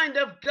kind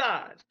of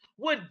God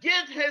would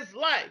give his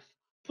life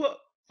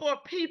for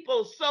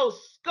people so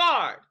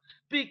scarred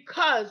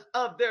because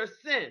of their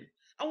sin?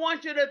 I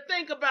want you to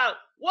think about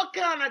what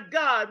kind of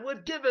God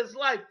would give his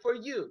life for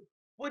you,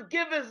 would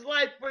give his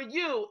life for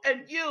you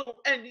and you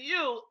and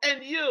you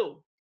and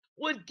you,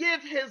 would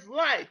give his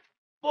life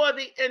for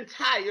the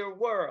entire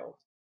world.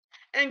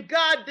 And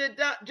God did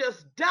not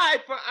just die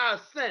for our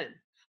sin,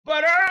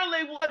 but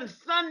early one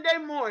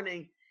Sunday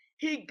morning,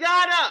 he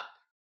got up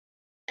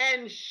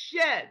and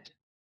shed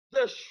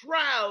the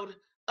shroud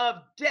of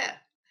death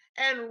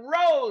and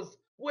rose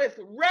with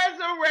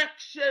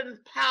resurrection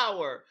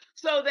power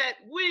so that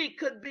we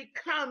could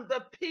become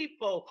the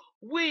people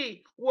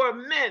we were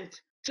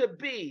meant to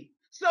be.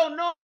 So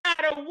no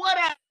matter what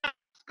our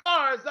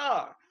scars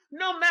are,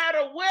 no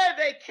matter where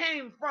they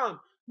came from,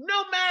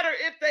 no matter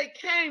if they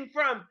came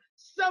from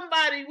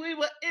somebody we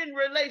were in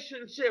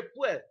relationship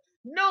with,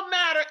 no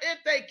matter if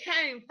they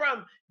came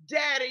from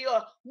daddy,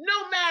 or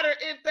no matter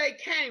if they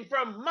came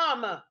from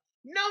mama,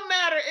 no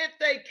matter if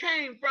they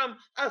came from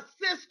a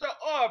sister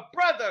or a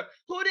brother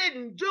who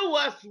didn't do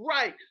us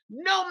right,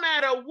 no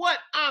matter what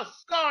our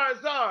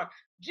scars are,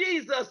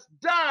 Jesus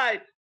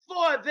died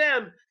for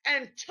them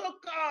and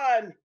took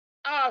on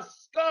our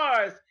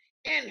scars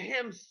in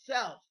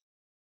himself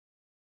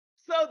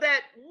so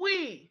that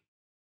we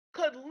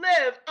could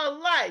live a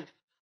life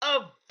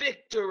of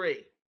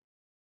victory.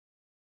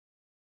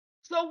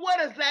 So what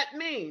does that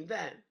mean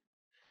then?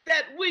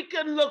 That we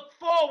can look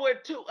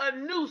forward to a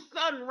new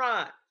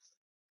sunrise,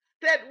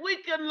 that we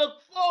can look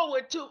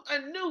forward to a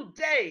new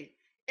day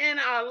in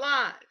our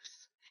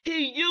lives.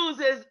 He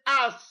uses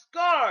our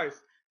scars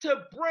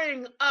to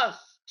bring us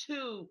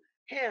to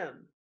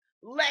him.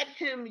 Let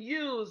him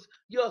use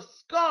your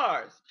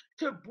scars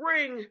to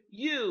bring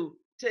you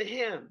to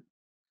him.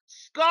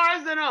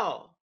 Scars and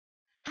all.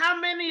 How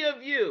many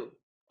of you,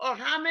 or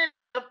how many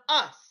of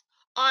us,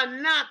 are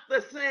not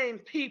the same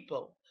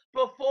people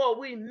before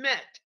we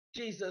met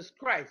Jesus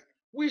Christ?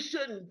 We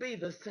shouldn't be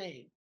the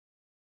same.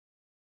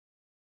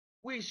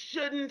 We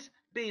shouldn't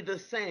be the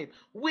same.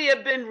 We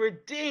have been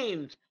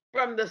redeemed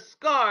from the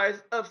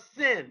scars of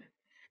sin,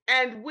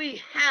 and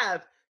we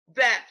have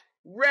that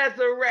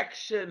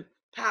resurrection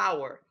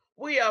power.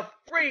 We are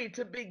free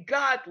to be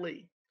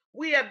godly.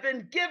 We have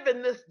been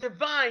given this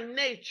divine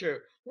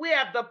nature. We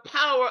have the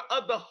power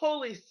of the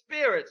Holy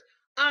Spirit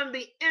on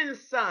the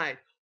inside.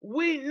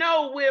 We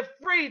know we're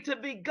free to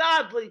be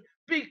godly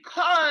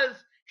because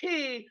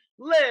he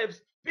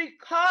lives.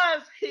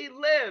 Because he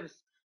lives,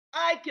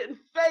 I can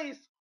face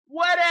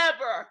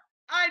whatever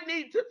I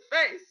need to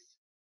face.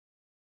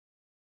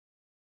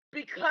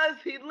 Because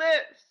he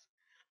lives,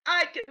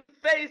 I can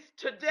face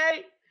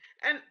today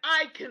and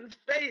I can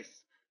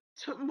face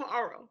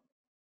tomorrow.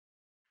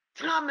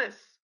 Thomas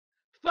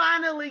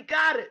finally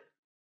got it.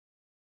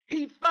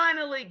 He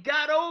finally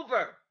got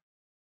over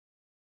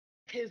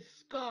his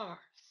scars.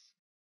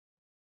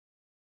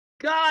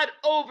 God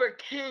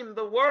overcame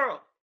the world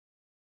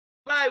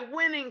by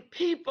winning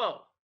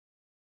people,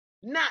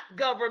 not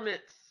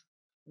governments.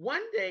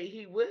 One day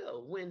he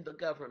will win the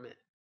government,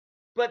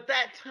 but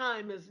that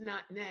time is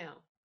not now.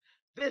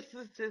 This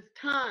is his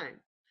time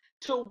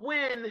to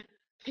win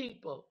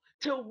people,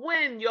 to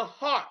win your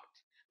heart,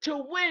 to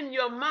win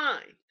your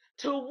mind,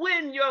 to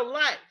win your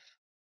life,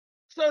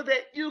 so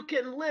that you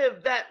can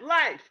live that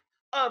life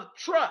of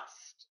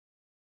trust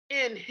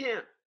in him.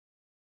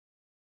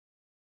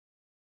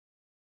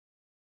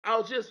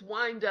 I'll just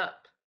wind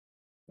up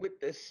with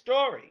this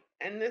story,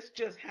 and this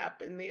just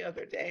happened the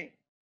other day.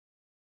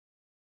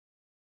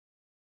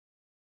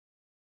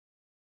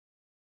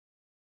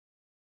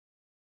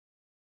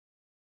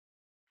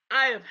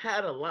 I have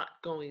had a lot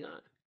going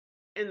on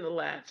in the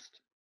last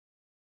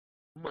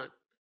month.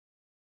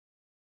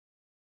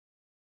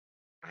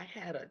 I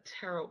had a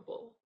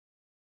terrible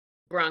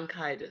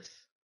bronchitis,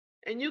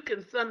 and you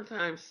can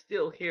sometimes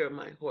still hear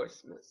my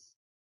hoarseness.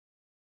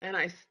 And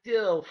I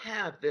still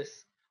have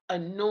this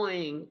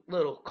annoying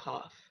little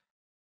cough.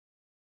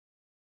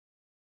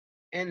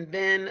 And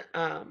then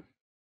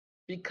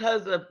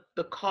because of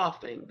the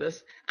coughing,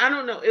 I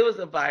don't know, it was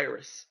a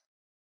virus.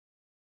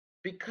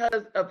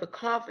 Because of the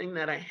coughing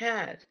that I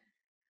had,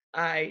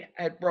 I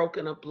had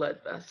broken a blood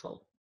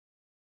vessel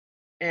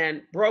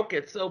and broke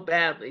it so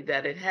badly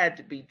that it had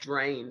to be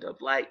drained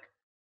of like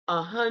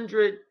a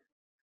hundred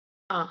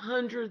a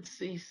hundred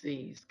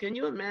cc's. Can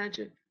you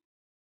imagine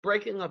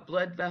breaking a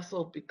blood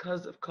vessel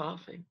because of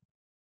coughing?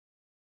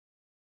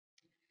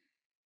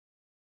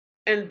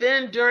 And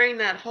then during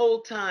that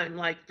whole time,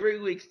 like 3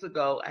 weeks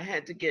ago, I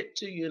had to get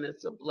 2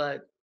 units of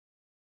blood.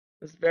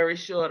 I was very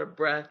short of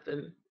breath,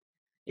 and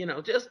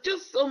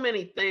just so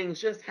many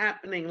things just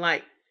happening,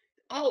 like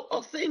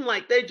all seemed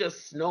like they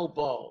just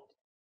snowballed.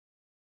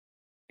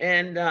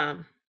 And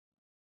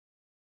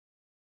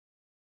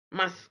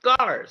my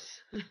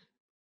scars,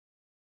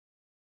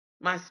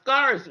 my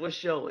scars were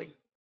showing,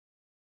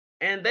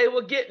 and they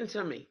were getting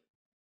to me.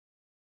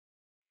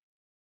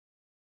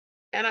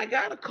 And I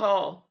got a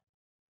call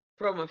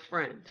from a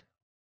friend,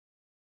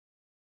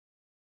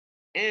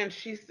 and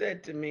she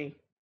said to me,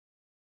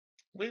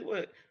 we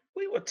were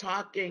we were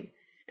talking,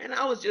 and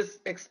I was just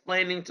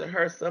explaining to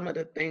her some of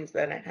the things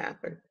that had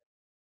happened.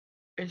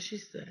 And she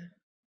said,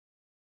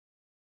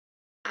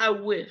 I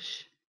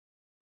wish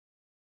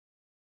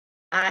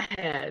I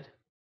had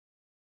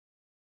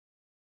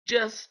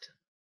just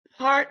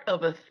part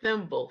of a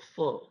thimble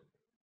full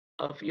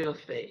of your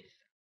faith.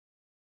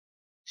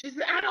 She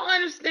said, I don't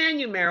understand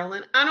you,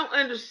 Marilyn. I don't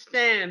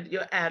understand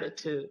your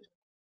attitude.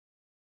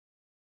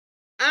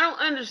 I don't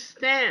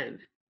understand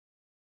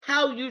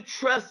how you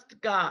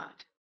trust God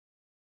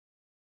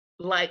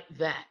like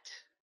that,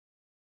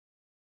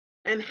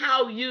 and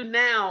how you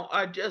now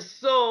are just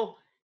so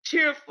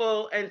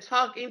cheerful and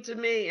talking to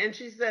me. And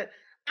she said,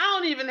 I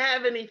don't even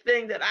have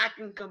anything that I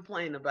can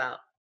complain about,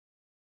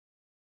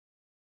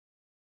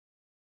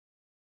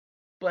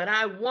 but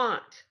I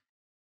want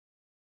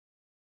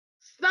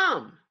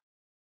some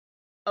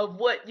of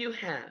what you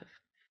have.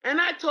 And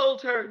I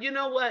told her, you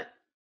know what?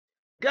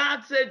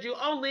 God said you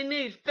only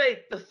need faith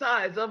the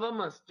size of a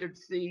mustard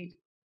seed.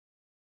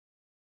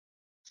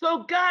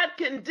 So God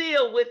can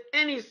deal with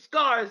any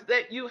scars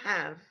that you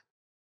have.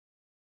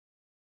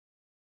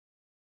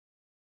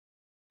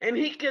 And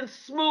He can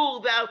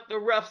smooth out the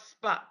rough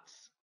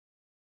spots.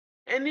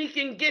 And He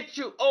can get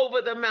you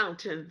over the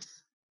mountains.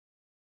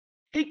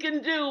 He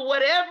can do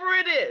whatever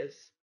it is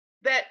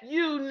that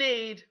you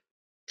need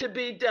to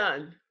be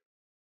done,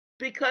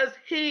 because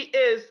He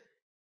is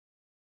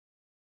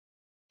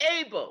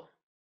able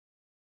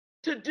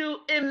to do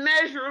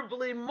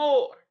immeasurably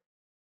more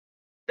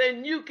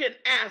than you can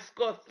ask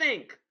or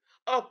think,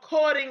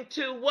 according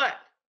to what?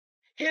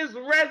 His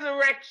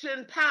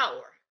resurrection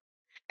power,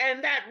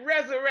 and that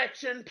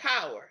resurrection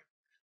power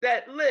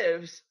that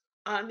lives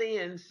on the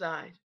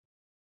inside.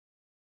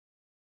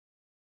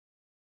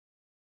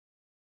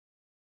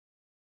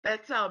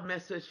 That's our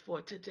message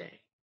for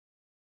today.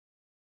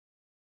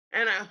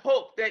 And I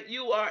hope that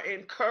you are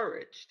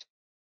encouraged.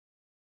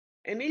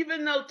 And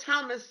even though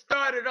Thomas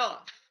started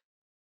off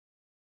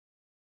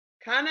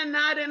kind of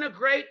not in a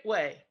great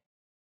way,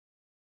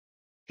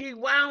 he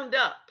wound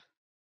up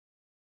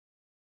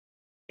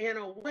in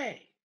a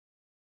way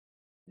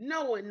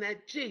knowing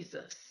that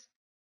Jesus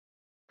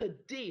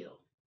could deal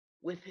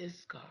with his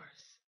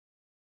scars.